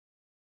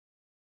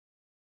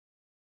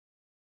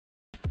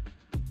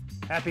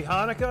Happy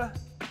Hanukkah,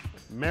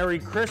 Merry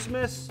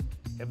Christmas.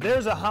 If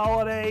there's a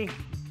holiday,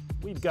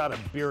 we've got a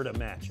beer to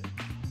match it.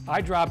 I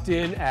dropped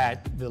in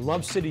at the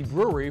Love City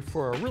Brewery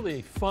for a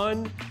really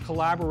fun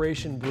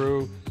collaboration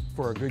brew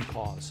for a good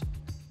cause.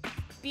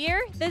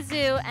 Beer, the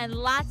zoo, and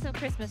lots of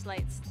Christmas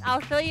lights. I'll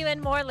fill you in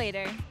more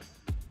later.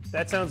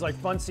 That sounds like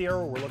fun,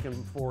 Sierra. We're looking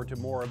forward to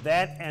more of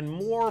that and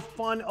more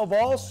fun of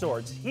all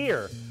sorts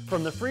here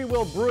from the Free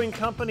Will Brewing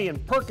Company in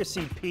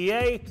Percy,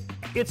 PA.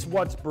 It's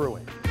What's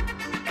Brewing.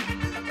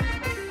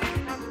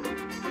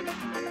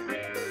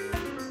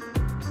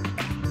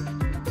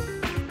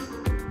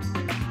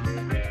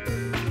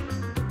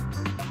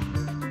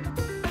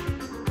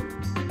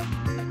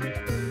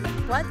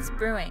 What's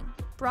Brewing?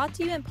 Brought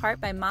to you in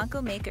part by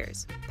Monco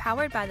Makers,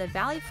 powered by the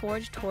Valley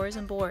Forge Tours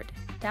and Board.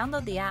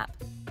 Download the app.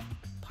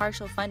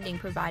 Partial funding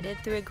provided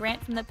through a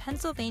grant from the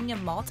Pennsylvania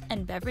Malt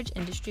and Beverage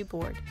Industry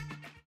Board.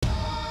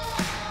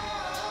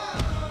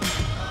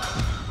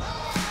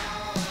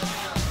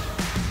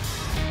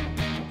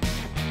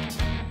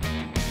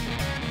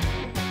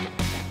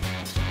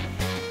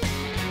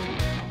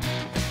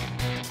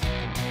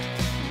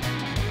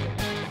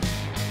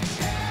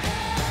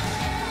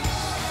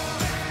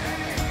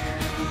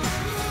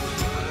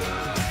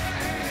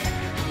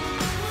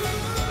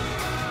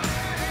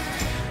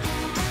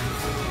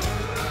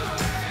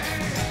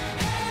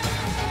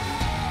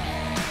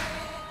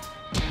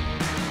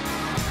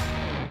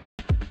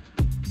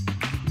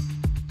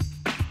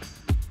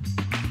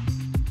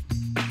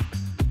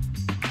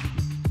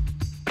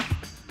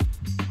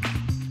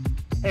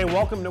 Hey,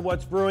 welcome to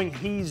What's Brewing.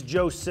 He's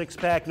Joe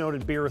Sixpack,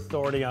 noted beer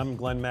authority. I'm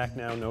Glenn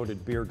Macnow,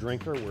 noted beer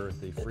drinker. We're at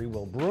the Free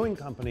Will Brewing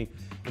Company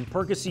in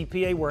Percy,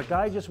 PA, where a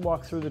guy just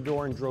walked through the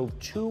door and drove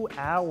 2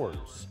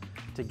 hours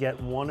to get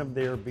one of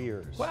their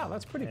beers. Wow,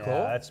 that's pretty cool.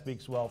 That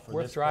speaks well for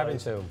Worth this driving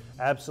place. to.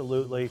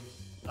 Absolutely.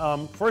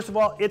 First of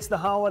all, it's the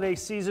holiday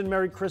season.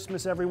 Merry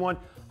Christmas, everyone.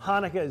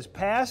 Hanukkah is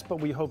past, but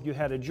we hope you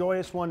had a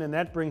joyous one, and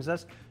that brings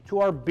us to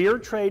our beer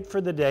trade for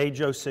the day,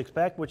 Joe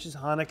Sixpack, which is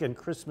Hanukkah and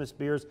Christmas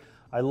beers.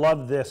 I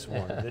love this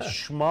one, this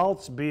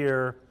Schmaltz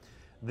beer.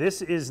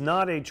 This is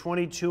not a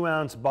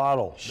 22-ounce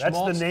bottle. That's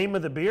the name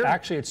of the beer?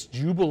 Actually, it's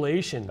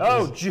Jubilation.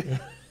 Oh,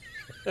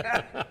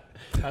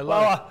 I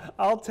love it.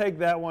 I'll take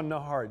that one to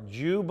heart.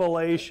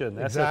 Jubilation.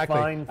 That's exactly.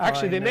 a fine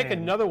Actually, they make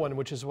name. another one,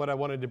 which is what I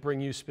wanted to bring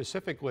you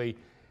specifically.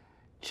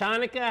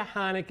 Chanukah,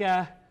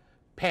 Hanukkah,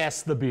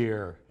 pass the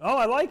beer. Oh,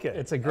 I like it.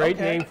 It's a great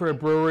name for a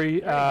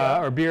brewery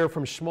or beer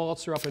from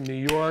Schmaltzer up in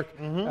New York.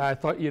 I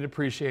thought you'd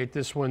appreciate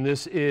this one.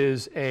 This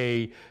is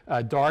a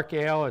dark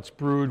ale. It's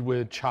brewed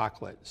with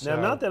chocolate. So.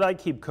 Now, not that I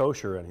keep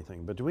kosher or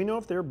anything, but do we know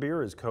if their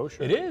beer is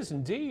kosher? It is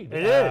indeed.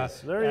 It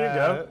is. There you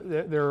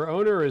go. Their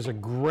owner is a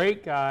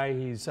great guy.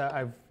 He's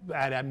I've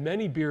had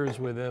many beers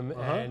with him,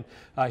 and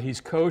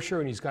he's kosher,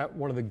 and he's got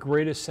one of the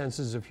greatest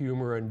senses of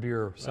humor and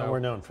beer. So we're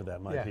known for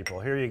that, my people.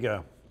 Here you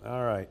go.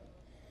 All right.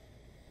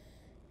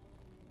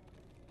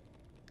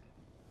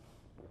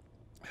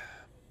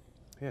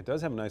 Yeah, it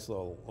does have a nice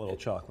little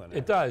chocolate in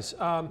it. It does.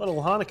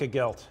 Little Hanukkah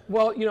gelt.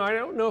 Well, you know, I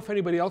don't know if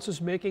anybody else is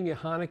making a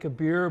Hanukkah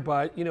beer,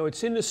 but, you know,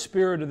 it's in the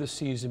spirit of the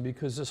season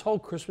because this whole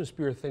Christmas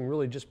beer thing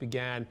really just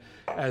began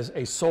as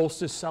a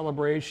solstice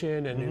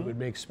celebration, and it would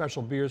make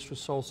special beers for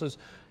solstice.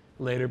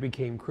 Later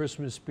became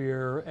Christmas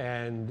beer,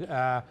 and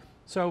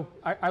so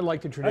I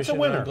like the tradition. That's a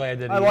winner. I'm glad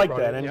that I like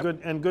that,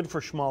 and good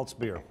for Schmaltz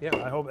beer. Yeah.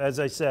 I hope, as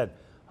I said,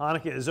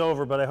 Hanukkah is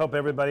over, but I hope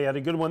everybody had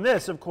a good one.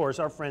 This, of course,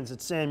 our friends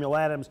at Samuel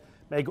Adams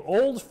make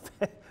Old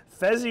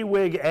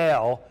Fezziwig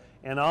Ale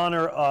in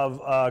honor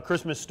of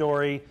Christmas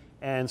Story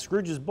and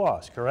Scrooge's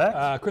Boss,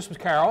 correct? Christmas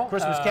Carol.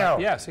 Christmas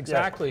Carol. Yes,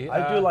 exactly. Yes.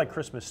 I do like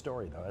Christmas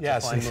Story, though.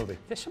 That's a fine movie.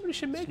 Somebody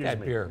should make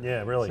that beer.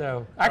 Yeah, really.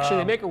 So, actually,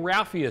 they make a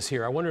Ralphius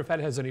here. I wonder if that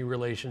has any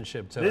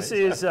relationship to this it.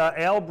 This is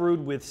ale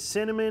brewed with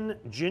cinnamon,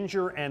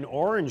 ginger, and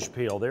orange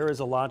peel. There is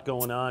a lot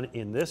going on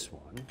in this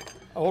one.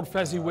 Old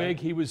Fezziwig,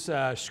 he was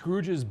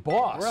Scrooge's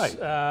boss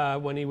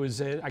when he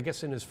was, I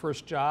guess, in his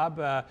first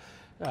job.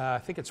 I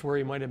think it's where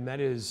he might have met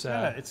his...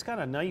 it's got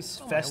a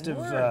nice festive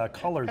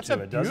color to it,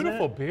 doesn't it? That's a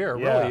beautiful beer,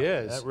 it yeah, really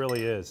is. That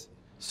really is.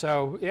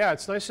 So, yeah,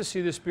 it's nice to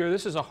see this beer.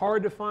 This is a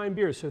hard-to-find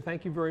beer, so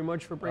thank you very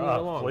much for bringing it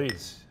along.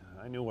 Please.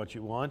 I knew what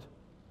you want.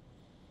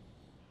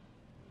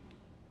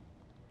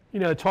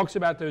 You know, it talks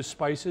about those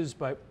spices,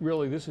 but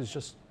really this is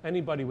just,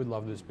 anybody would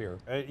love this beer.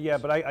 Yeah,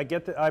 but I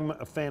get that. I'm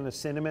a fan of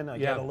cinnamon. I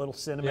get a little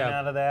cinnamon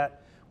out of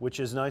that, which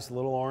is nice, a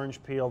little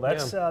orange peel.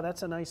 That's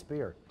a nice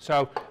beer.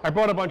 So I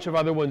brought a bunch of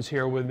other ones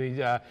here with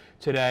me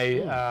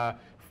today.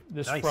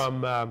 This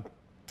from...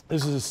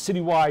 This is a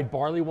citywide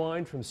barley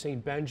wine from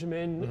St.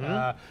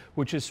 Benjamin,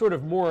 which is sort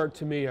of more,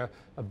 to me, a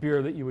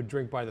beer that you would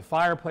drink by the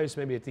fireplace,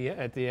 maybe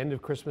at the end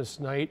of Christmas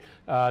night.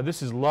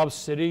 This is Love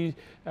City.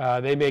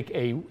 They make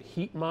a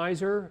Heat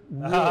Miser.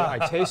 Really,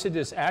 I tasted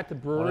this at the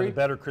brewery. One of the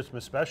better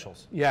Christmas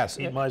specials. Yes.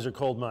 Heat Miser,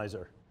 Cold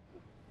Miser.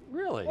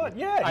 Really? What?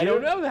 Yeah. I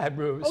don't know that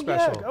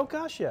special. Yeah. Oh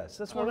gosh, yes.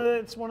 That's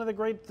one of the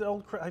great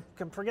old.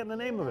 I'm forgetting the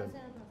name of it.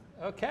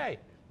 Okay.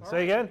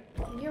 Say again?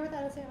 A year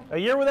without a Santa Claus. A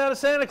year without a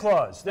Santa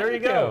Claus. There you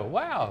go.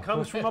 Wow. It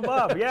comes from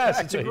above. Yes,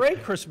 Exactly. it's a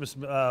great Christmas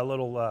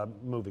little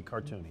movie,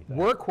 cartoony thing.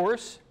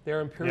 Workhorse,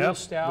 their Imperial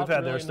Stout. We've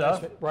had their really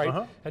stuff. nice,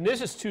 right. And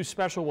this is two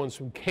special ones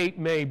from Cape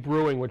May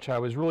Brewing, which I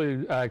was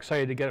really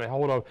excited to get a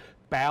hold of.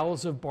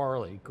 Barrels of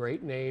Barley,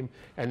 great name,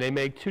 and they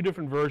make two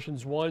different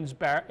versions. One's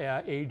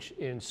aged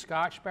in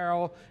Scotch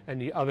barrel,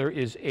 and the other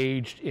is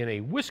aged in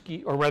a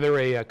whiskey, or rather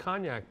a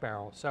cognac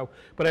barrel. So,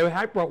 but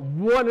I brought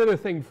one other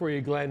thing for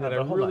you, Glenn, that I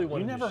really wanted to share.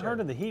 You never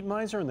heard of the heat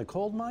miser and the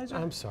cold miser?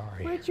 I'm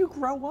sorry. Where did you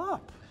grow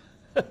up?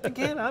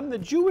 Again, I'm the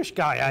Jewish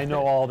guy. I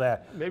know all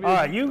that. Maybe all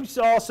right, you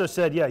also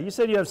said, you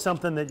said you have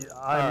something that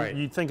right.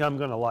 you think I'm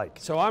going to like.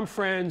 So I'm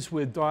friends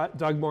with Doug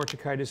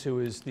Marchikaitis,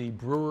 who is the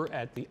brewer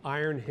at the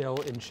Iron Hill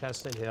in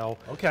Chestnut Hill.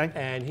 Okay.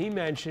 And he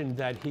mentioned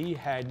that he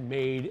had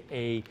made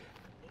a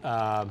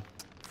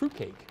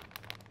fruitcake.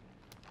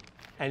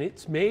 And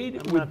it's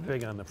made I'm not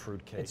big on the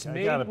fruitcake. It's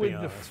made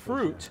with the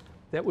fruit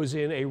that was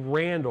in a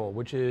Randall,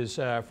 which is,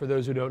 for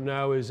those who don't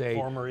know, is a...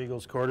 Former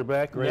Eagles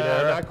quarterback, great No,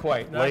 era. not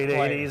quite. Late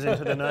 80s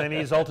into the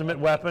 90s, ultimate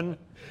weapon.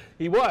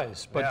 He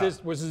was, but this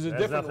is a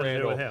different nothing to do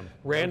Randall. with him.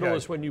 Randall Okay.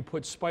 is when you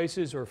put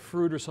spices or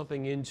fruit or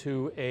something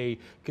into a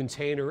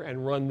container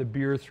and run the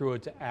beer through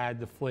it to add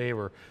the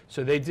flavor.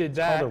 So they did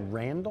that. Called a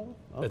Randall?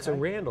 Okay. It's a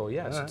Randall,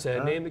 yes. It's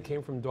a name that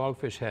came from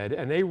Dogfish Head.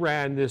 And they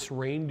ran this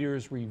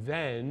Reindeer's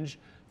Revenge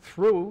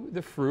through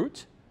the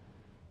fruit.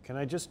 Can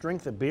I just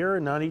drink the beer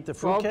and not eat the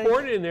Well, fruitcake?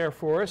 pour it in there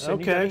for us, and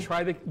you got to Okay.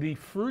 try the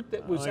fruit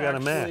that was I gotta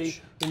actually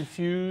match.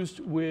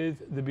 infused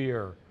with the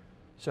beer.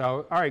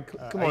 So, all right,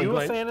 come on, Are you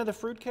Glenn. a fan of the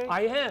fruitcake?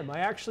 I am. I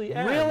actually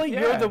am. Really?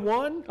 Yeah. You're the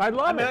one? I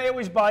love it. I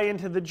always buy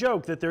into the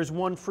joke that there's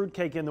one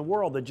fruitcake in the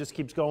world that just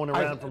keeps going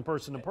around from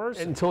person to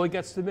person. Until it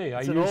gets to me.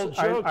 It's an old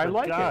joke, I but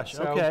like gosh, it.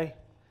 So, okay.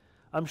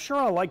 I'm sure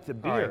I like the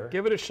all right, beer.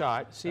 give it a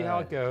shot. See how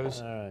it goes.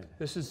 All right.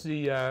 This is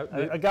the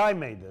A guy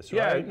made this,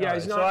 yeah, right? yeah. All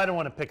He's right, not. So I don't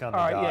want to pick on the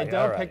all right, guy. yeah.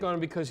 Don't All pick right. on him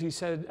because he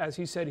said, as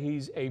he said,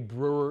 he's a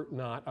brewer,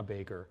 not a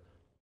baker.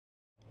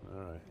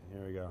 All right,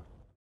 here we go.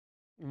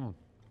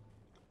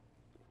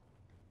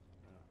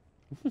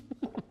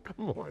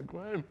 Come on,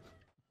 Glenn.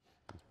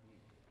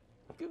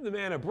 Give the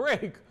man a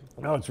break.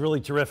 No, it's really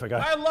terrific.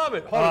 I love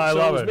it. Hold Oh, on. I So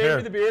love was it. made Here.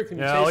 with the beer. Can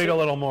you Yeah, taste I'll it? eat a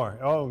little more.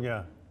 Oh,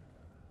 yeah.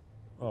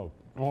 Oh,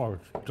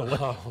 delicious.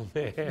 Oh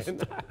man.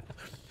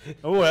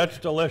 Oh, that's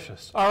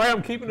delicious. All right,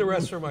 I'm keeping the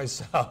rest for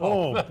myself.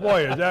 Oh,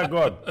 boy, is that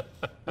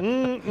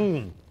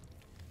good.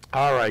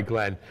 All right,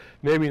 Glenn.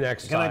 Maybe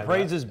next Can time. I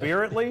praise his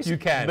beer at least? You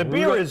can. The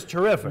beer is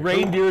terrific.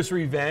 Reindeer's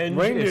Revenge.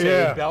 Reindeer, it's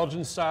yeah. a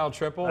Belgian-style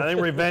triple. I think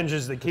revenge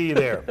is the key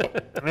there.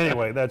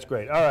 Anyway, that's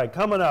great. All right,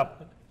 coming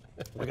up,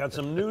 we got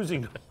some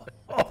newsy,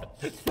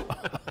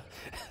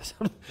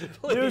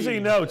 newsy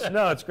notes.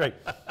 No, it's great.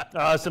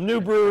 Some new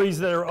breweries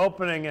that are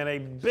opening and a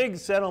big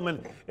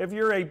settlement. If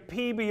you're a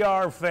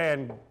PBR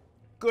fan,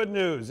 good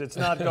news. It's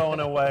not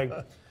going away.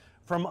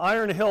 From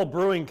Iron Hill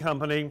Brewing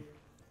Company.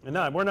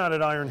 No, we're not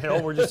at Iron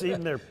Hill. We're just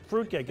eating their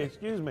fruitcake.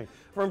 Excuse me.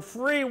 From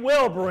Free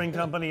Will Brewing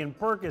Company in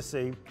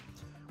Percy,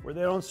 where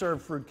they don't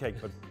serve fruitcake,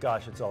 but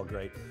gosh, it's all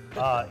great.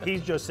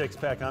 He's Joe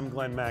Sixpack. I'm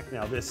Glenn Mack.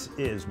 Now this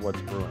is What's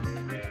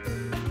Brewing.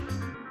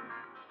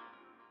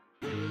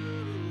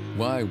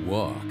 Why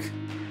walk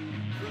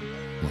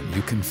when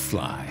you can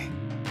fly?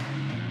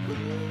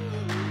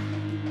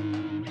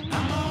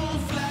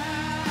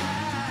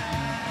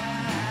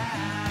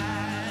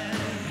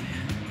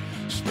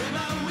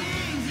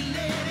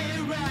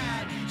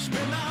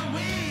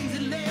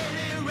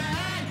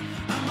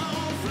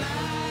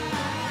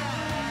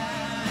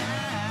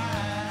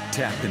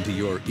 Tap into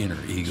your inner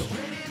eagle.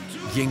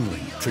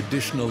 Yingling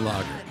Traditional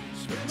Lager.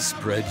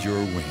 Spread your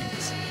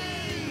wings.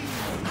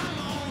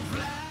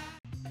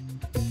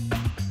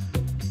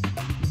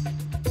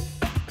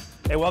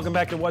 Hey, welcome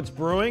back to What's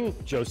Brewing.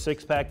 Joe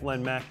Sixpack,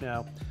 Glenn Mack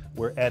now.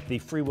 We're at the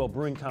Free Will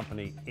Brewing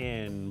Company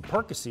in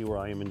Percy, where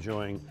I am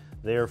enjoying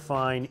their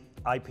fine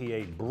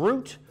IPA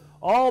Brute.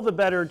 All the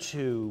better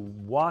to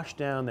wash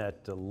down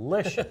that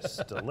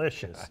delicious,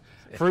 delicious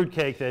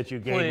fruitcake that you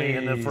gave me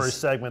in the first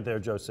segment there,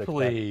 Joe Sixpack.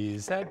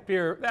 Please, that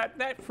beer,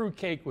 that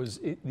fruitcake was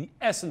the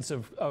essence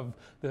of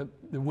the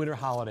winter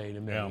holiday to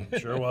me. Yeah,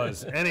 sure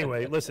was.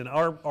 Anyway, listen,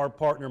 our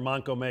partner,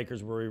 Monco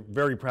Makers, we're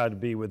very proud to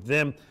be with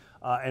them.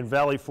 And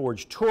Valley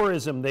Forge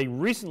Tourism, they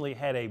recently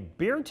had a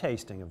beer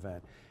tasting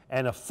event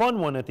and a fun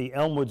one at the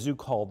Elmwood Zoo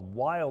called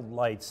Wild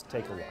Lights.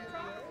 Take a look.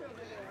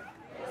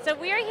 So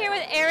we are here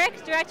with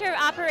Eric, Director of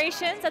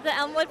Operations at the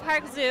Elmwood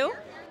Park Zoo.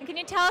 And can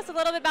you tell us a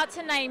little bit about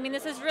tonight? I mean,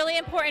 this is really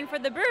important for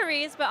the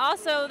breweries, but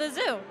also the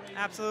zoo.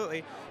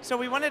 Absolutely. So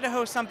we wanted to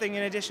host something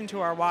in addition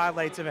to our Wild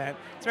Lights event.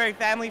 It's a very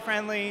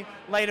family-friendly,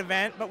 light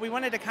event, but we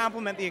wanted to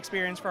complement the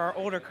experience for our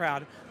older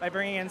crowd by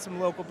bringing in some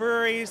local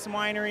breweries, some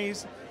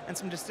wineries, and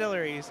some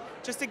distilleries,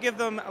 just to give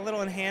them a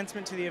little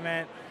enhancement to the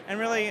event and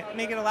really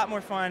make it a lot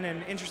more fun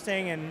and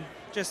interesting and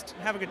just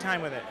have a good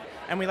time with it.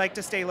 And we like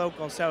to stay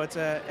local, so it's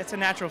a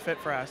natural fit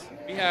for us.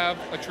 We have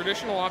a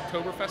traditional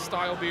Oktoberfest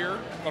style beer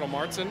called a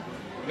Marzen.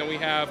 Then we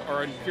have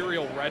our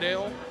Imperial Red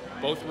Ale.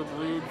 Both were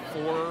brewed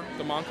for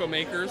the Monco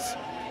Makers.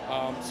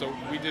 So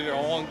we did it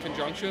all in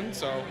conjunction,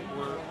 so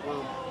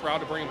we're proud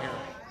to bring them here.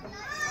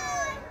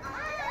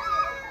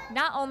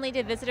 Not only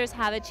did visitors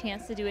have a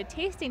chance to do a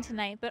tasting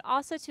tonight, but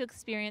also to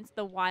experience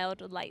the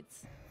wild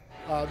lights.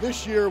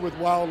 This year with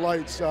Wild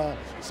Lights,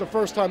 it's the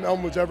first time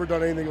Elmwood's ever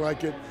done anything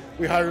like it.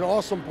 We hired an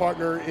awesome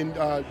partner in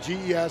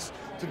GES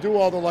to do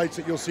all the lights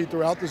that you'll see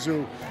throughout the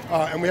zoo.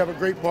 And we have a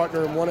great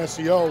partner in One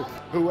SEO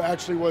who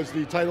actually was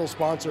the title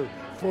sponsor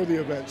for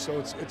the event. So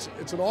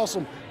it's an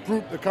awesome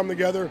group to come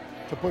together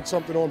to put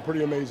something on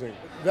pretty amazing.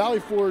 Valley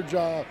Forge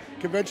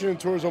Convention and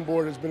Tourism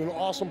Board has been an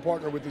awesome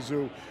partner with the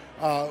zoo.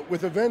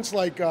 With events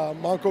like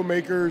Manco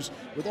Makers,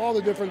 with all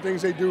the different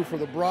things they do for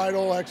the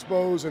bridal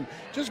expos, and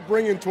just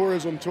bringing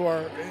tourism to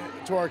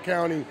our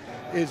county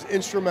is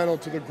instrumental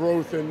to the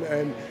growth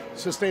and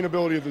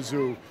sustainability of the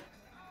zoo.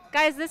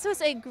 Guys, this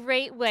was a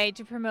great way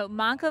to promote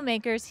Manco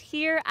Makers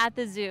here at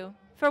the zoo.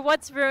 For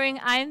What's Brewing,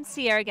 I'm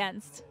Sierra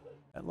Guenst.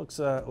 That looks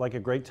like a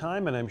great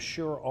time, and I'm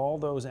sure all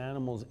those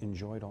animals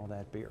enjoyed all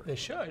that beer. They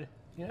should,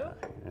 yeah.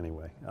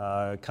 Anyway,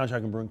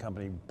 Conshohocken Brewing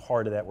Company,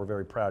 part of that. We're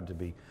very proud to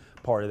be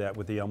part of that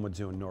with the Elmwood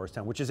Zoo in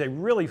Norristown, which is a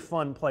really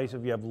fun place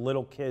if you have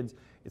little kids.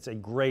 It's a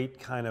great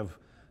kind of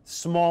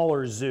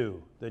smaller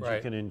zoo that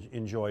you can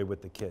enjoy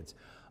with the kids.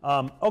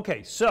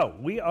 Okay, so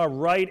we are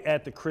right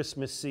at the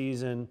Christmas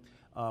season.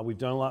 We've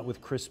done a lot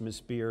with Christmas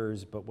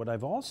beers, but what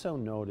I've also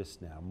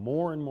noticed now,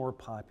 more and more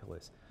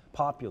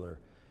popular,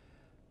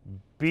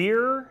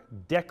 beer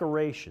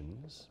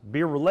decorations,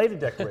 beer-related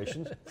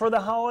decorations for the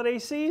holiday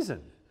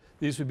season.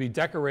 These would be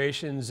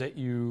decorations that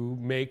you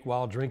make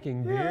while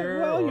drinking beer?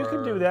 Yeah, well, you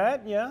can do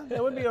that, yeah.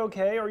 That would be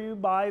okay, or you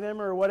buy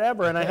them or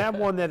whatever. And I have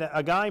one that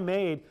a guy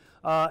made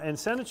and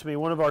sent it to me,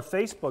 one of our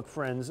Facebook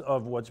friends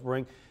of What's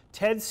Brewing,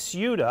 Ted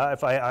Suda,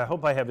 I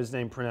hope I have his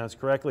name pronounced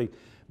correctly,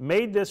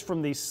 made this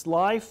from the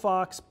Sly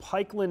Fox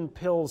Pikeland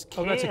Pills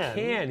can. Oh, that's a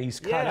can he's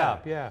cut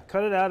up, yeah.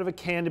 Cut it out of a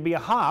can to be a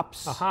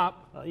hops. A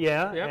hop.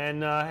 Yeah, yep.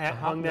 And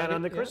hung that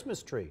on the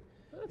Christmas tree.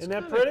 That's Isn't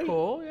that pretty?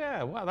 Cool,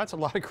 yeah. Wow, that's a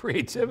lot of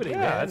creativity, yeah,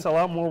 man. That's a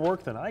lot more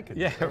work than I could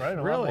do, right?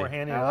 A lot more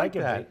handy than I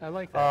could be. I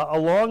like that.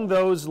 Along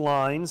those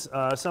lines,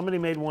 somebody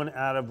made one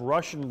out of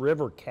Russian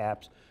River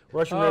caps.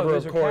 Russian River,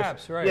 those of course. are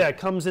caps, right. Yeah, it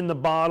comes in the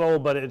bottle,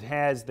 but it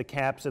has the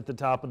caps at the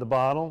top of the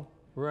bottle.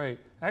 Right.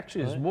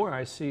 Actually, there's more.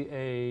 I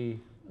see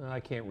I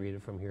can't read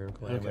it from here in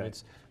Glen,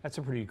 but that's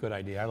a pretty good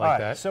idea. I like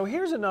that. So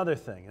here's another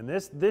thing, and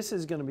this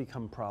is going to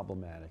become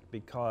problematic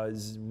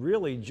because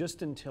really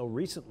just until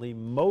recently,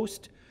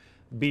 most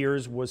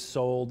beers was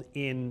sold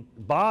in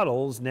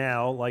bottles.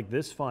 Now, like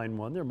this fine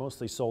one, they're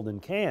mostly sold in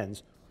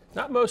cans.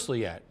 Not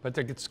mostly yet, but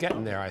it's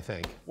getting there, I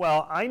think.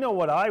 Well, I know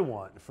what I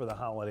want for the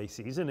holiday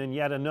season, and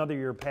yet another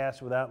year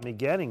passed without me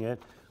getting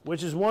it,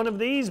 which is one of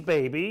these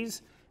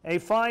babies, a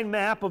fine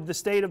map of the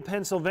state of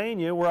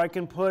Pennsylvania where I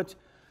can put,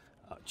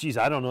 geez,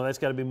 I don't know, that's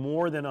got to be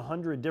more than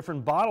 100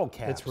 different bottle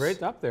caps. It's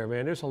right up there,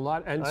 man. There's a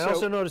lot. And I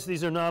also noticed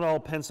these are not all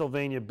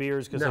Pennsylvania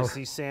beers because I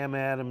see Sam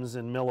Adams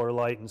and Miller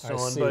Lite and so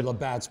on. I see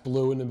Labatt's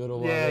Blue in the middle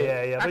of it.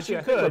 Yeah. Actually,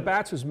 I think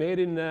Labatt's was made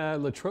in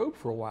Latrobe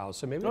for a while,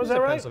 so maybe it's a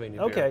Pennsylvania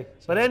beer. Okay,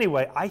 but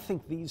anyway, I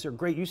think these are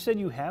great. You said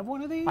you have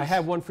one of these? I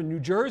have one from New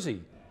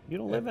Jersey. You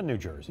don't live in New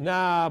Jersey.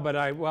 Nah, but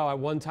at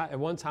one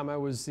time I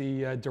was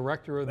the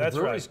director of the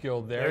Brewers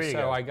Guild there,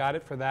 so I got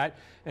it for that,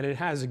 and it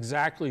has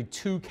exactly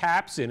 2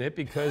 caps in it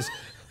because,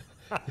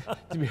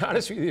 to be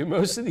honest with you,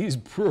 most of these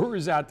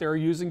brewers out there are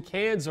using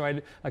cans, so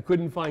I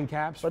couldn't find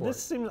caps for it. But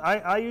this seems,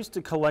 I used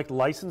to collect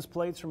license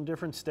plates from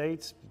different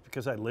states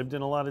because I lived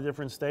in a lot of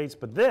different states,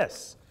 but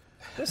this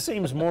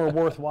seems more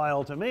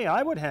worthwhile to me.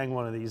 I would hang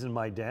one of these in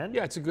my den.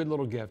 Yeah, it's a good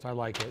little gift. I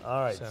like it.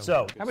 All right,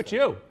 so how about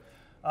you?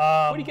 What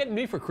are you getting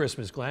me for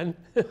Christmas, Glenn?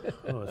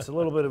 It's a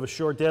little bit of a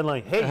short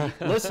deadline. Hey,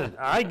 listen,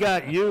 I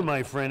got you,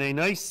 my friend, a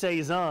nice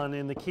Saison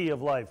in the key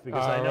of life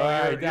because I know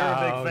you're a big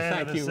fan of the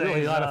Saison. Thank you.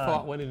 Really, a lot of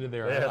thought went into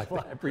there. Yeah,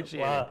 I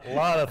appreciate it. A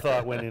lot of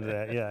thought went into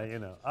that. Yeah, you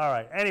know. All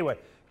right. Anyway,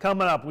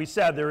 coming up, we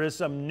said there is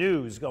some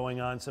news going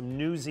on, some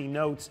newsy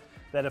notes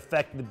that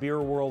affect the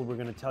beer world. We're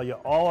going to tell you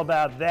all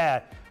about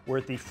that. We're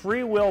at the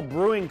Free Will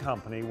Brewing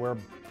Company where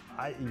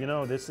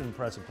this is an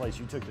impressive place.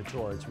 You took the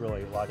tour. It's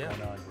really a lot going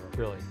on here.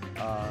 Really.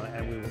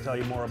 And we will tell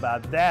you more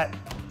about that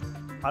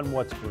on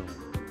What's Brewing.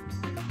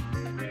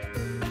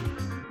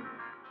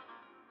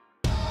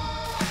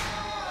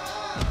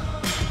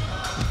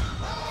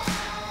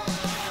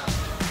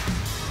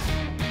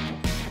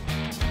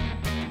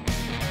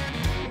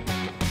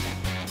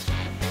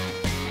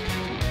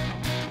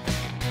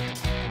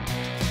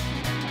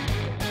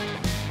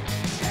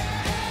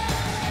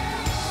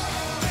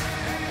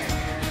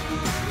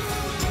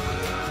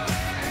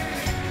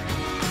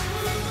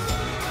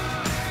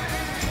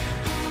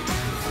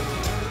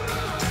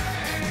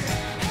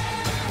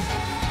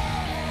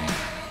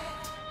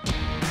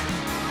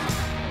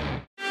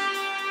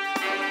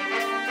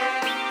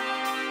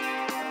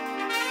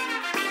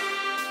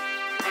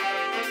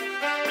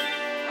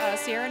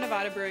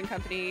 Brewing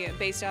Company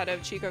based out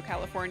of Chico,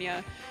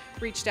 California,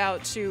 reached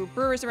out to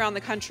brewers around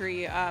the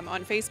country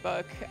on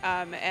Facebook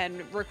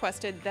and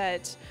requested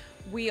that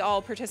we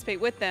all participate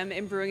with them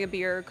in brewing a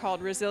beer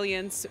called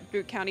Resilience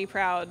Butte County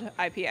Proud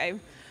IPA.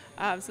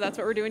 So that's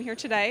what we're doing here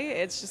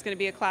today. It's just going to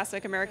be a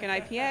classic American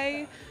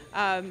IPA.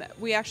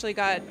 We actually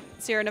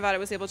Sierra Nevada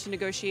was able to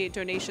negotiate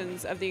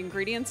donations of the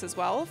ingredients as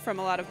well from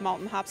a lot of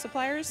malt and hop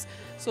suppliers.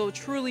 So we'll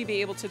truly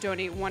be able to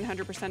donate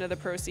 100% of the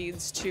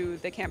proceeds to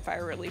the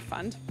Campfire Relief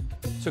Fund.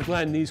 So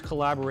Glenn, these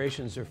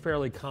collaborations are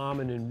fairly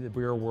common in the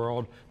beer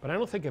world, but I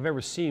don't think I've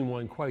ever seen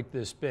one quite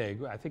this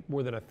big. I think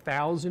more than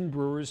 1,000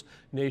 brewers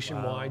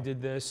nationwide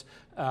did this.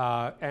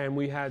 And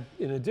we had,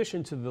 in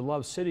addition to the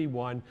Love City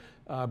one,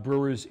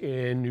 brewers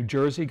in New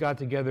Jersey got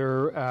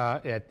together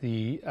at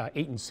the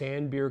 8 and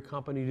Sand Beer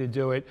Company to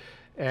do it.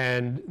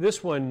 And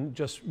this one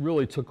just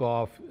really took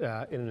off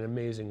in an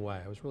amazing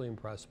way. I was really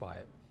impressed by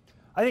it.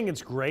 I think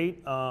it's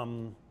great.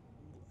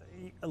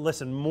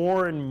 Listen,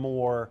 more and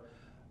more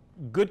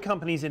good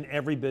companies in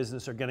every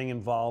business are getting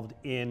involved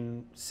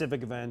in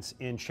civic events,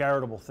 in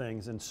charitable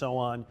things, and so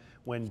on.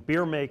 When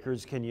beer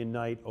makers can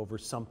unite over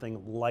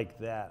something like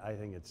that, I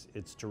think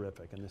it's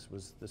terrific, and this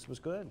was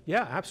good.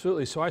 Yeah,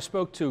 absolutely. So I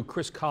spoke to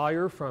Chris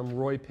Collier from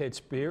Roy Pitt's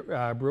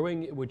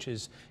Brewing, which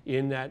is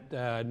in that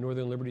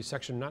Northern Liberty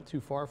section, not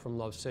too far from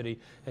Love City,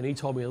 and he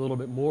told me a little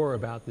bit more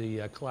about the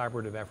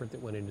collaborative effort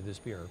that went into this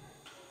beer.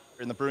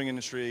 In the brewing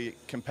industry,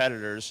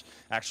 competitors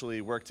actually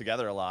work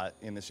together a lot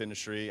in this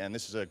industry, and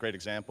this is a great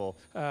example.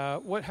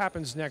 What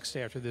happens next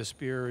after this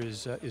beer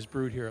is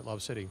brewed here at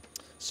Love City?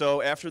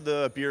 So after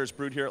the beer is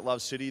brewed here at Love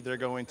City, they're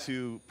going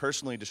to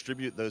personally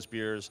distribute those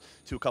beers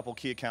to a couple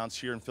key accounts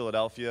here in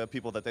Philadelphia,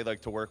 people that they like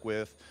to work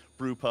with,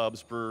 brew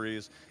pubs,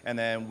 breweries, and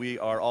then we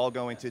are all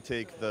going to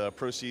take the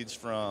proceeds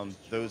from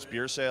those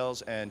beer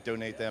sales and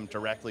donate them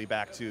directly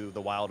back to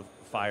the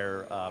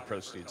wildfire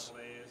proceeds.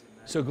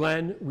 So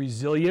Glenn,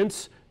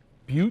 Resilience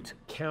Butte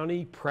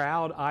County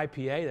Proud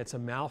IPA, that's a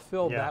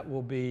mouthful. Yeah. That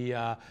will be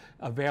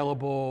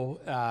available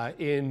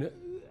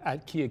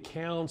at key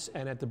accounts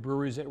and at the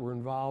breweries that were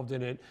involved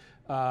in it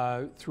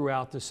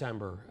throughout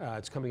December.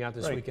 It's coming out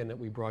this weekend that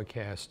we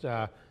broadcast.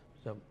 So.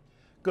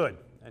 Good,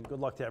 and good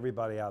luck to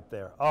everybody out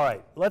there. All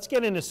right, let's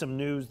get into some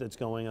news that's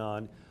going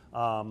on.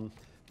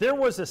 There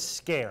was a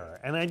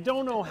scare, and I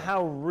don't know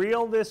how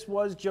real this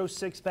was, Joe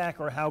Sixpack,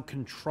 or how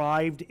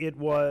contrived it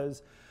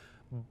was,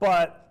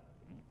 but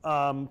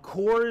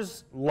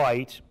Coors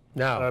Light,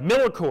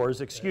 Miller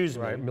Coors, excuse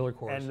me, Miller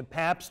Coors, and the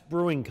Pabst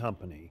Brewing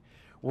Company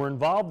were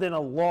involved in a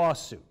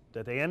lawsuit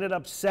that they ended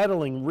up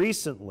settling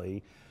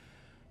recently,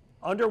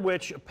 under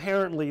which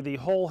apparently the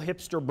whole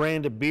hipster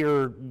brand of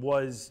beer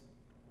was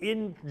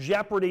in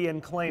jeopardy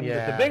and claimed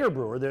that the bigger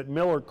brewer, that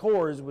Miller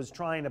Coors, was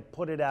trying to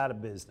put it out of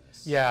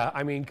business. Yeah,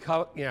 I mean,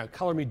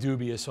 color me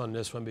dubious on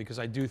this one, because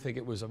I do think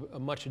it was a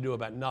much ado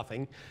about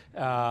nothing.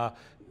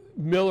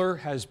 Miller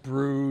has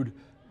brewed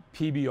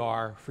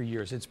PBR for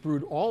years. It's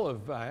brewed all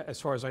of, as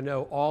far as I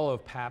know, all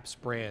of Pabst's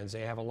brands.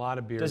 They have a lot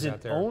of beers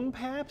out there. Does it own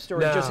Pabst, or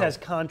it just has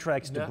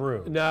contracts to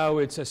brew? No,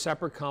 it's a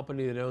separate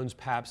company that owns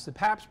Pabst. The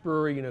Pabst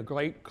Brewery,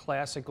 great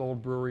classic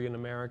old brewery in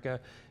America,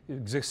 it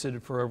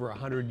existed for over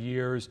 100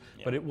 years,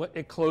 but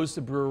it closed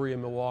the brewery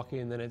in Milwaukee,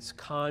 and then it's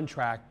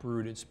contract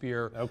brewed its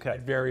beer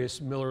at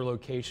various Miller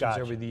locations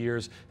over the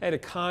years. They had a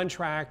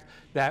contract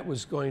that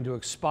was going to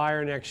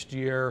expire next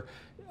year.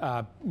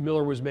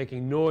 Miller was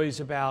making noise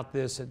about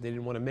this, that they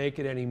didn't want to make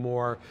it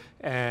anymore,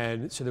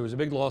 and so there was a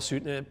big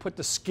lawsuit, and it put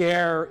the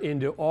scare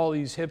into all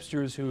these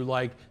hipsters who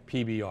like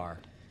PBR.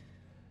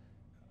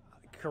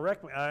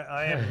 Correct me,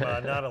 I am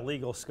not a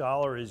legal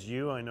scholar as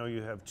you. I know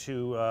you have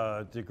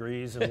 2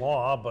 degrees in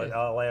law, but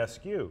I'll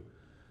ask you,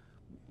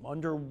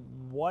 under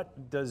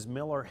what does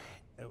Miller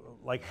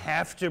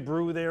have to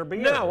brew their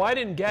beer? No, I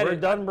didn't get it. We're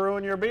done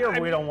brewing your beer.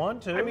 We don't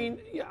want to. I mean,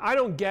 I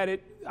don't get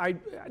it.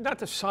 Not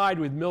to side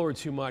with Miller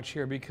too much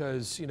here,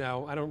 because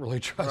I don't really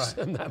trust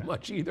them that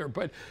much either.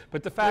 But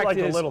the fact like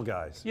is, the little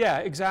guys. Yeah,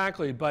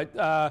 exactly. But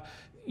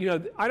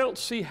I don't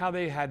see how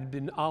they had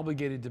been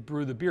obligated to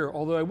brew the beer.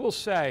 Although I will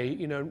say,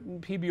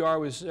 PBR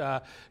was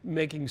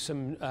making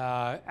some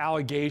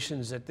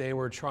allegations that they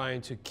were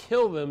trying to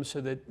kill them so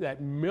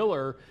that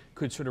Miller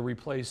could sort of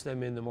replace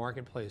them in the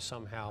marketplace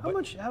somehow.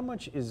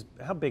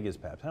 How big is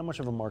Pabst? How much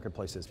of a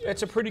marketplace is Pabst?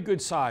 It's a pretty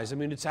good size. I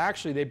mean, it's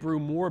actually, they brew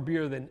more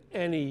beer than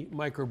any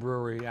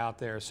microbrewery out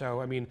there. So,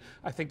 I mean,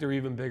 I think they're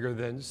even bigger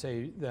than,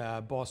 say,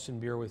 the Boston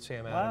Beer with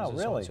Sam Adams. Wow,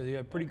 really? So they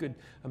have a pretty good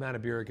amount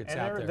of beer that gets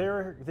out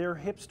there. Their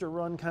hipster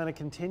run kind of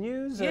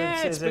continues?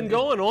 Yeah, it's been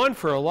going on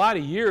for a lot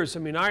of years. I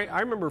mean, I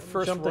remember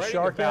first writing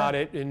about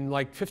it in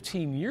like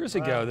 15 years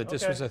ago that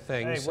this was a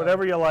thing. Hey,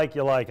 whatever you like,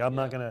 you like. I'm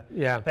not going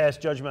to pass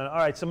judgment. All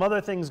right, some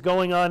other things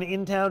going on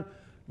in town.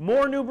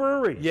 More new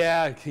breweries.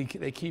 Yeah,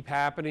 they keep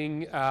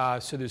happening.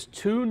 So there's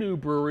 2 new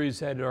breweries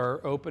that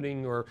are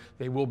opening, or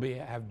they will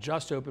have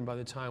just opened by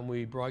the time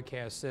we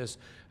broadcast this.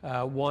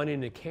 One in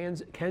the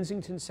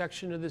Kensington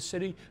section of the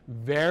city,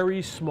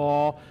 very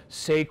small,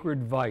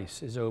 Sacred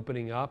Vice is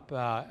opening up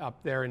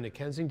there in the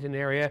Kensington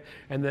area,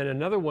 and then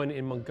another one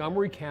in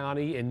Montgomery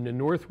County in the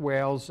North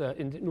Wales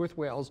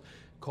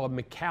called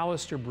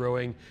McAllister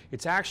Brewing.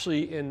 It's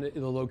actually in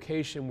the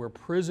location where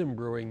Prism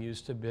Brewing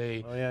used to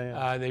be. Oh,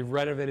 yeah. They've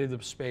renovated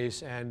the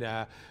space, and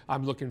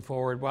I'm looking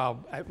forward.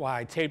 Well, while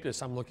I tape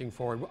this, I'm looking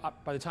forward.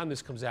 By the time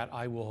this comes out,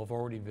 I will have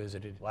already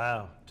visited.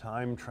 Wow,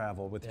 time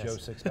travel with Yes.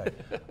 Joe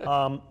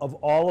Sixpack. Of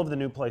all of the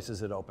new places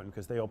that open,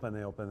 because they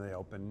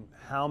open,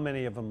 how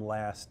many of them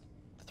last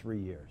 3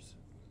 years?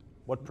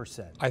 What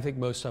percent? I think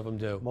most of them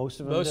do. Most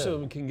of them Most do. of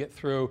them can get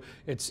through.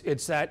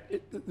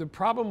 The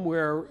problem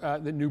where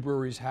the new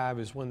breweries have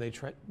is when they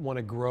want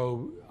to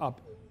grow up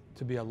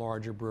to be a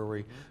larger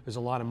brewery. There's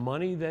a lot of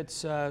money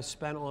that's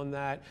spent on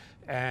that,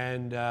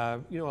 and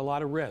a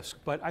lot of risk.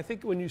 But I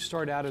think when you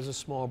start out as a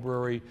small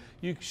brewery,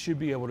 you should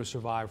be able to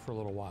survive for a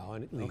little while,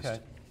 at least. Okay.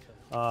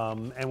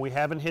 And we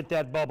haven't hit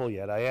that bubble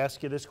yet. I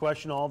ask you this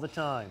question all the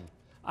time.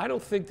 I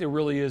don't think there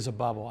really is a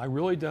bubble. I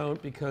really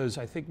don't, because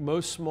I think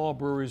most small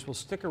breweries will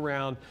stick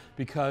around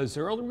because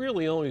they're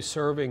really only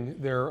serving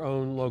their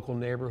own local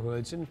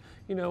neighborhoods. And,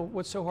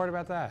 what's so hard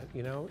about that?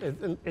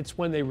 It's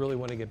when they really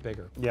want to get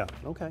bigger. Yeah,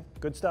 okay.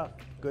 Good stuff.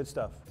 Good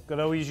stuff. Could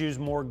always use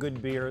more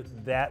good beer.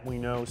 That we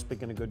know.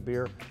 Speaking of good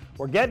beer,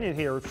 we're getting it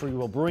here at Free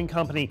Will Brewing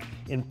Company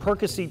in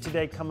Percy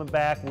today. Coming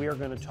back, we are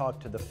going to talk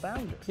to the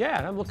founder. Yeah,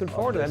 and I'm looking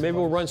forward to that. Maybe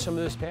we'll run some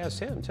of this past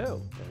him, too.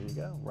 There you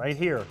go. Right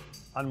here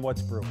on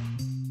What's Brewing.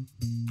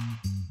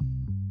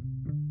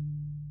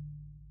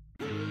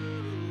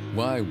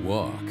 Why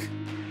walk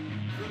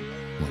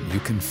when you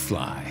can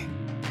fly?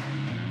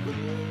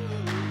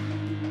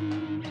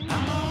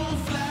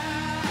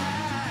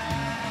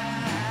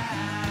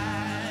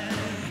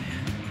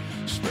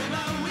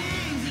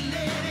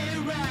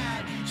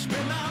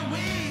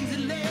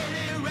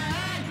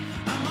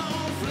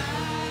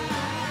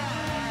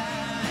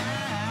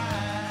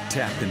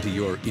 Tap into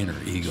your inner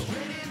eagle.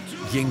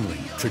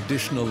 Yingling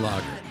Traditional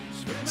Lager.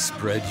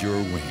 Spread your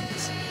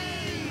wings.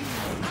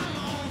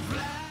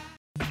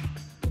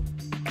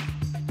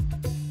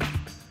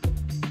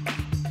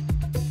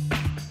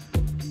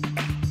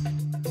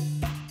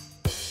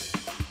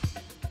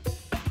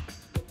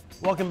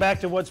 Welcome back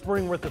to What's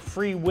Brewing with the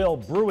Free Will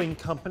Brewing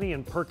Company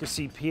in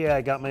Percy, PA.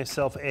 I got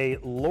myself a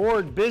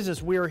Lord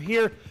business. We are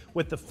here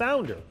with the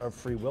founder of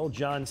Free Will,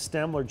 John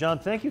Stemler. John,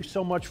 thank you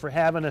so much for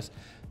having us.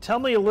 Tell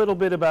me a little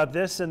bit about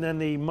this and then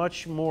the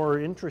much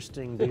more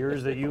interesting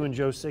beers that you and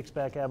Joe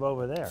Sixpack have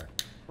over there.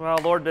 Well,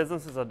 Lord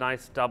Business is a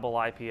nice double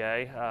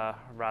IPA,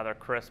 rather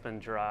crisp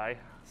and dry.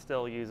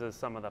 Still uses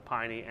some of the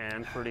piney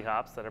and fruity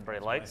hops that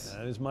everybody likes.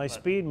 That is my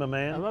speed, my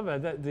man. I love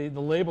that. The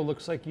label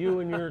looks like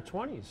you in your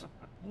 20s.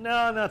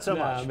 No, not so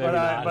much, but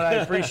I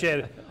appreciate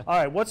it. All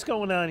right, what's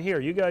going on here?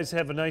 You guys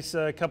have a nice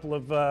couple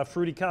of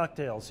fruity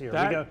cocktails here.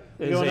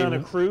 We going on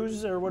a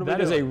cruise, or what are we doing?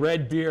 That is a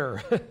red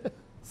beer.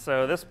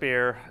 So this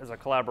beer is a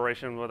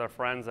collaboration with our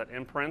friends at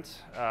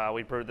Imprint.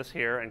 We brewed this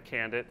here and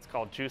canned it. It's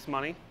called Juice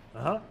Money.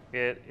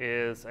 It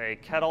is a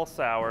kettle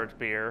soured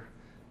beer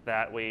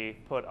that we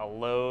put a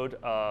load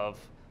of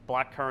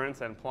black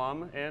currants and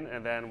plum in,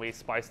 and then we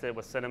spiced it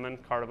with cinnamon,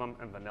 cardamom,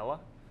 and vanilla.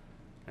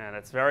 And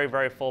it's very,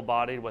 very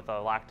full-bodied with a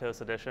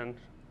lactose addition.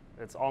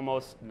 It's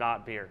almost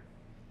not beer.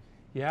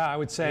 Yeah, I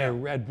would say a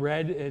red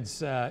bread is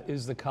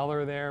the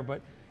color there,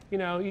 but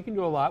you can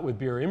do a lot with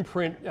beer.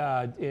 Imprint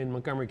in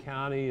Montgomery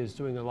County is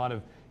doing a lot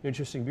of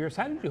interesting beers.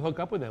 How did you hook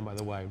up with them, by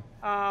the way?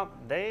 I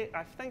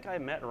think I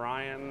met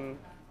Ryan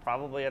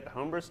probably at the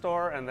homebrew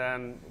store, and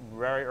then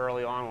very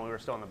early on when we were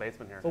still in the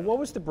basement here. Well, what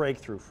was the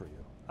breakthrough for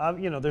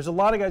you? There's a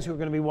lot of guys who are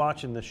going to be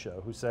watching this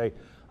show who say,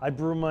 I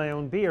brew my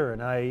own beer,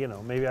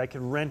 and maybe I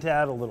could rent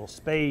out a little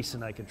space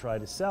and I could try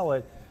to sell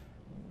it.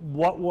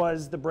 What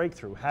was the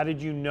breakthrough? How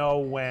did you know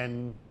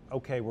when,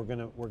 okay, we're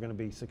gonna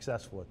be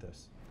successful at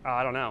this?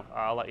 I don't know.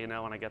 I'll let you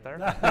know when I get there.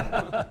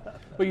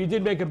 But you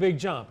did make a big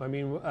jump. I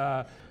mean,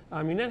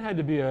 that had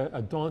to be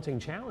a daunting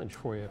challenge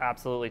for you.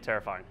 Absolutely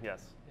terrifying,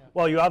 yes.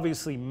 Well, you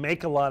obviously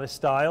make a lot of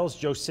styles.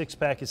 Joe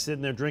Sixpack is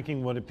sitting there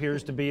drinking what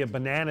appears to be a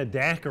banana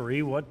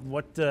daiquiri. What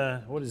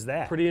is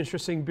that? Pretty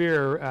interesting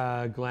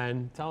beer,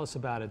 Glenn. Tell us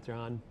about it,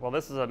 John. Well,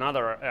 this is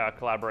another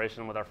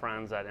collaboration with our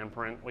friends at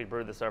Imprint. We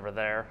brewed this over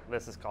there.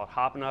 This is called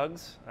Hop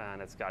Nugs,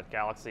 and it's got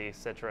Galaxy,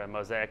 Citra, and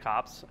Mosaic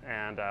hops.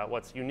 And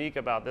what's unique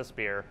about this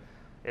beer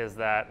is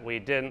that we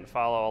didn't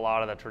follow a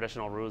lot of the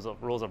traditional rules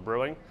of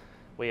brewing.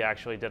 We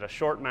actually did a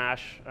short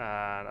mash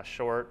and a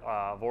short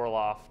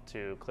Vorloff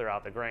to clear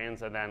out the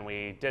grains, and then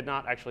we did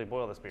not actually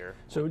boil this beer.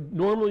 So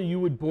normally you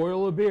would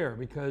boil a beer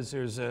because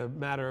there's a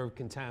matter of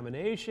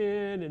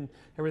contamination and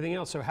everything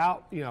else. So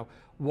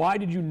why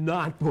did you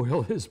not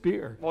boil this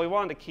beer? Well, we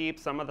wanted to keep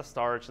some of the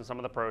starch and some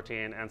of the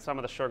protein and some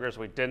of the sugars.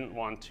 We didn't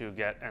want to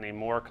get any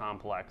more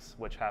complex,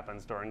 which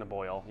happens during the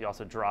boil. You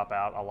also drop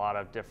out a lot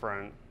of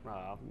different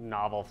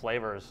novel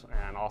flavors,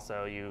 and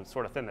also you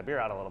sort of thin the beer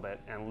out a little bit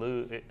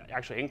and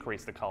actually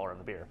increase the color of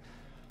the beer.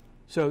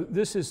 So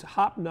this is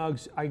Hop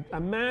Nugs. I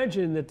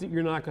imagine that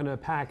you're not going to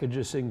package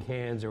this in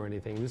cans or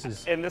anything. This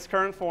is in this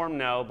current form,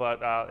 no,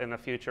 but in the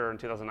future, in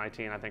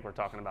 2019, I think we're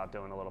talking about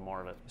doing a little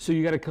more of it. So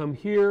you got to come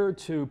here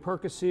to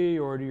Percy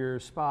or to your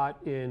spot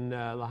in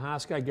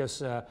Lahaska. I guess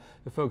the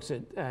folks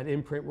at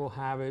Imprint will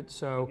have it.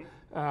 So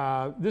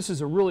This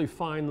is a really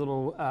fine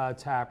little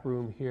tap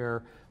room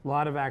here. A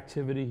lot of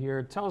activity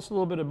here. Tell us a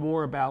little bit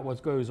more about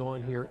what goes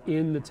on here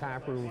in the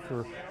tap room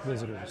for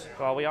visitors.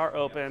 Well, we are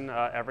open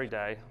every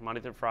day, Monday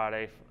through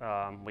Friday.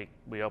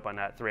 We open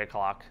at 3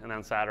 o'clock, and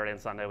then Saturday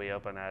and Sunday we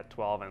open at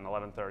 12 and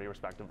 11:30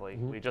 respectively.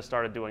 We just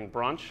started doing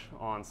brunch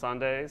on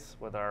Sundays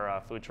with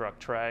our food truck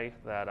Trey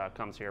that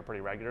comes here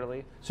pretty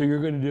regularly. So you're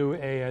going to do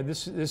a,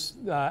 this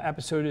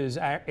episode is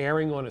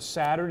airing on a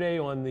Saturday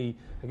on the,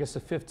 I guess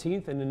the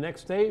 15th, and the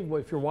next day,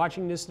 if you're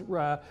watching this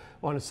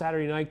on a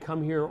Saturday night,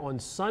 come here on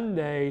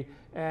Sunday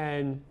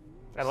and...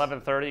 At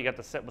 11:30, you get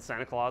to sit with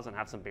Santa Claus and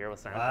have some beer with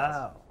Santa Claus.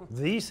 Wow,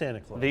 the Santa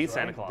Claus. The right?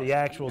 Santa Claus. The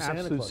actual Santa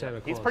Absolute Claus.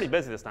 Santa Claus. He's pretty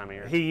busy this time of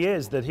year. He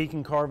is. That he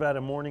can carve out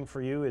a morning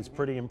for you is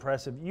pretty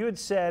impressive. You had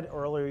said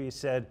earlier, you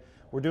said,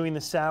 we're doing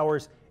the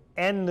sours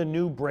and the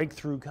new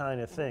breakthrough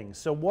kind of things.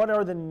 So what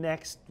are the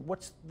next,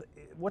 what's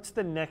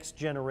the next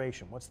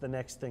generation? What's the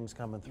next things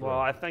coming through? Well,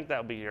 I think that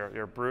would be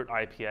your Brut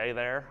IPA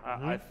there.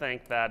 I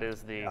think that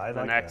is the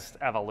next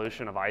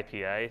evolution of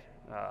IPA.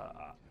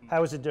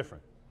 How is it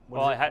different?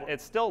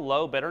 It's still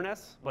low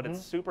bitterness, but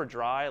it's super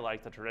dry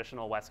like the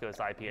traditional West Coast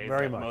IPAs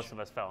that most of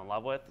us fell in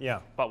love with. Yeah.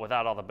 But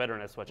without all the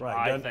bitterness, which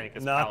I think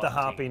is not the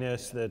palatine.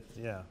 hoppiness that,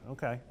 yeah,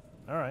 okay,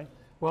 all right.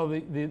 Well,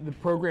 the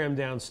program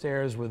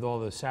downstairs with all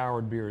the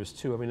soured beers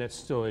too, I mean, that's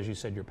still, as you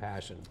said, your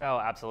passion. Oh,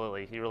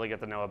 absolutely. You really get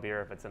to know a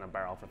beer if it's in a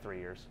barrel for 3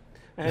 years.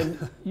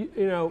 And, you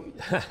know,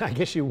 I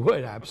guess you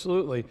would,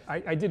 absolutely.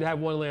 I did have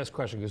one last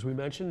question, because we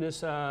mentioned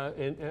this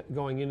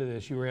going into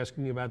this. You were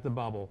asking about the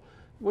bubble.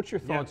 What's your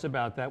thoughts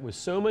about that? With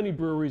so many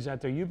breweries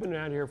out there, you've been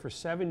out here for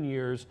 7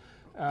 years.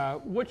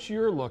 What's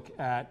your look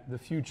at the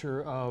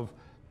future of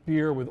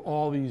beer with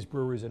all these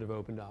breweries that have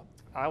opened up?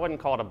 I wouldn't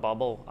call it a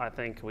bubble. I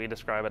think we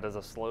describe it as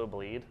a slow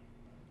bleed.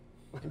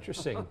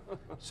 Interesting.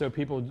 So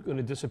people are going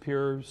to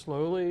disappear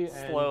slowly?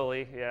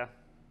 Slowly, yeah.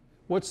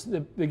 What's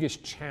the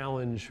biggest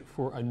challenge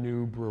for a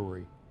new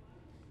brewery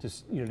to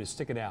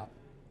stick it out?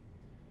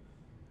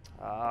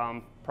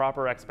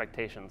 Proper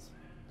expectations.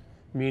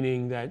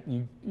 Meaning that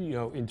you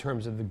know, in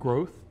terms of the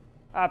growth?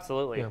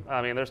 Absolutely. Yeah.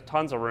 I mean, there's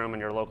tons of room in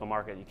your local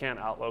market. You can't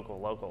out-local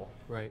local.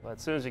 Right. But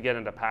as soon as you get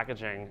into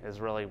packaging is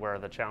really where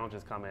the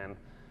challenges come in.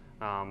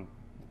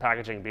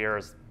 Packaging beer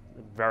is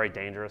very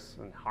dangerous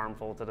and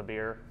harmful to the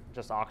beer.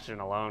 Just oxygen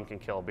alone can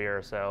kill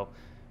beer. So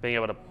being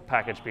able to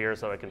package beer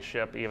so it can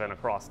ship even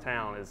across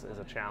town is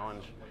a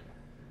challenge.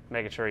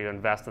 Making sure you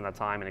invest in the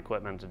time and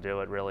equipment to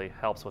do it really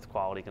helps with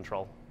quality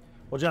control.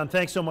 Well, John,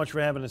 thanks so much for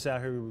having us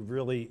out here. We've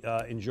really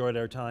enjoyed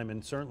our time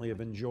and certainly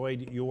have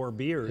enjoyed your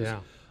beers.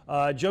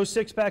 Yeah. Joe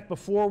Sixpack,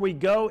 before we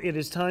go, it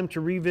is time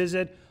to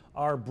revisit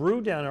our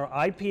brew down, our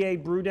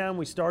IPA brew down.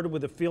 We started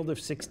with a field of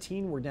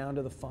 16. We're down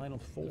to the final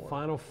 4.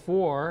 Final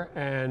 4,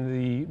 and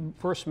the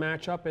first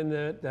matchup in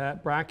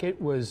that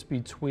bracket was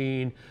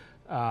between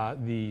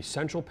the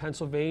Central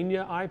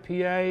Pennsylvania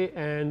IPA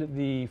and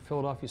the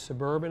Philadelphia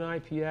Suburban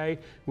IPA,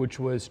 which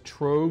was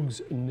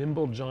Trogue's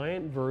Nimble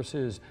Giant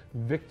versus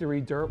Victory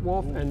Dirt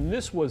Wolf. And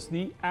this was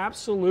the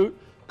absolute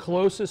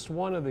closest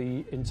one of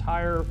the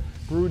entire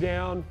brew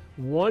down.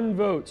 1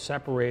 vote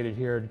separated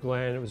here at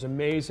Glen. It was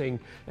amazing.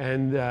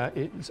 And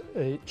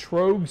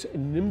Trogue's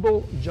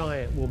Nimble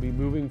Giant will be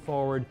moving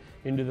forward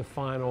into the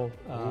final.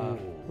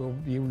 We'll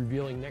be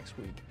revealing next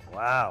week.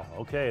 Wow,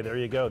 okay, there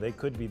you go. They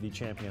could be the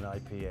champion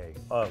IPA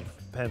of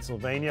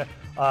Pennsylvania.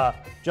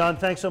 John,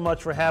 thanks so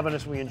much for having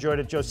us. We enjoyed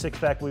it. Joe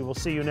Sixpack, we will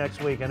see you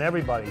next week. And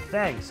everybody,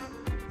 thanks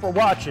for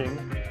watching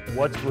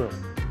What's Brewing.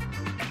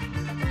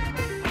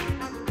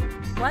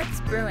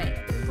 What's Brewing?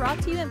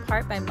 Brought to you in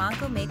part by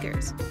Monco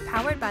Makers,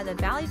 powered by the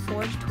Valley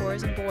Forge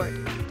Tourism Board.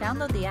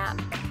 Download the app.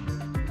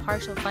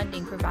 Partial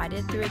funding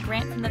provided through a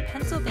grant from the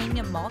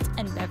Pennsylvania Malt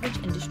and Beverage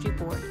Industry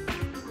Board.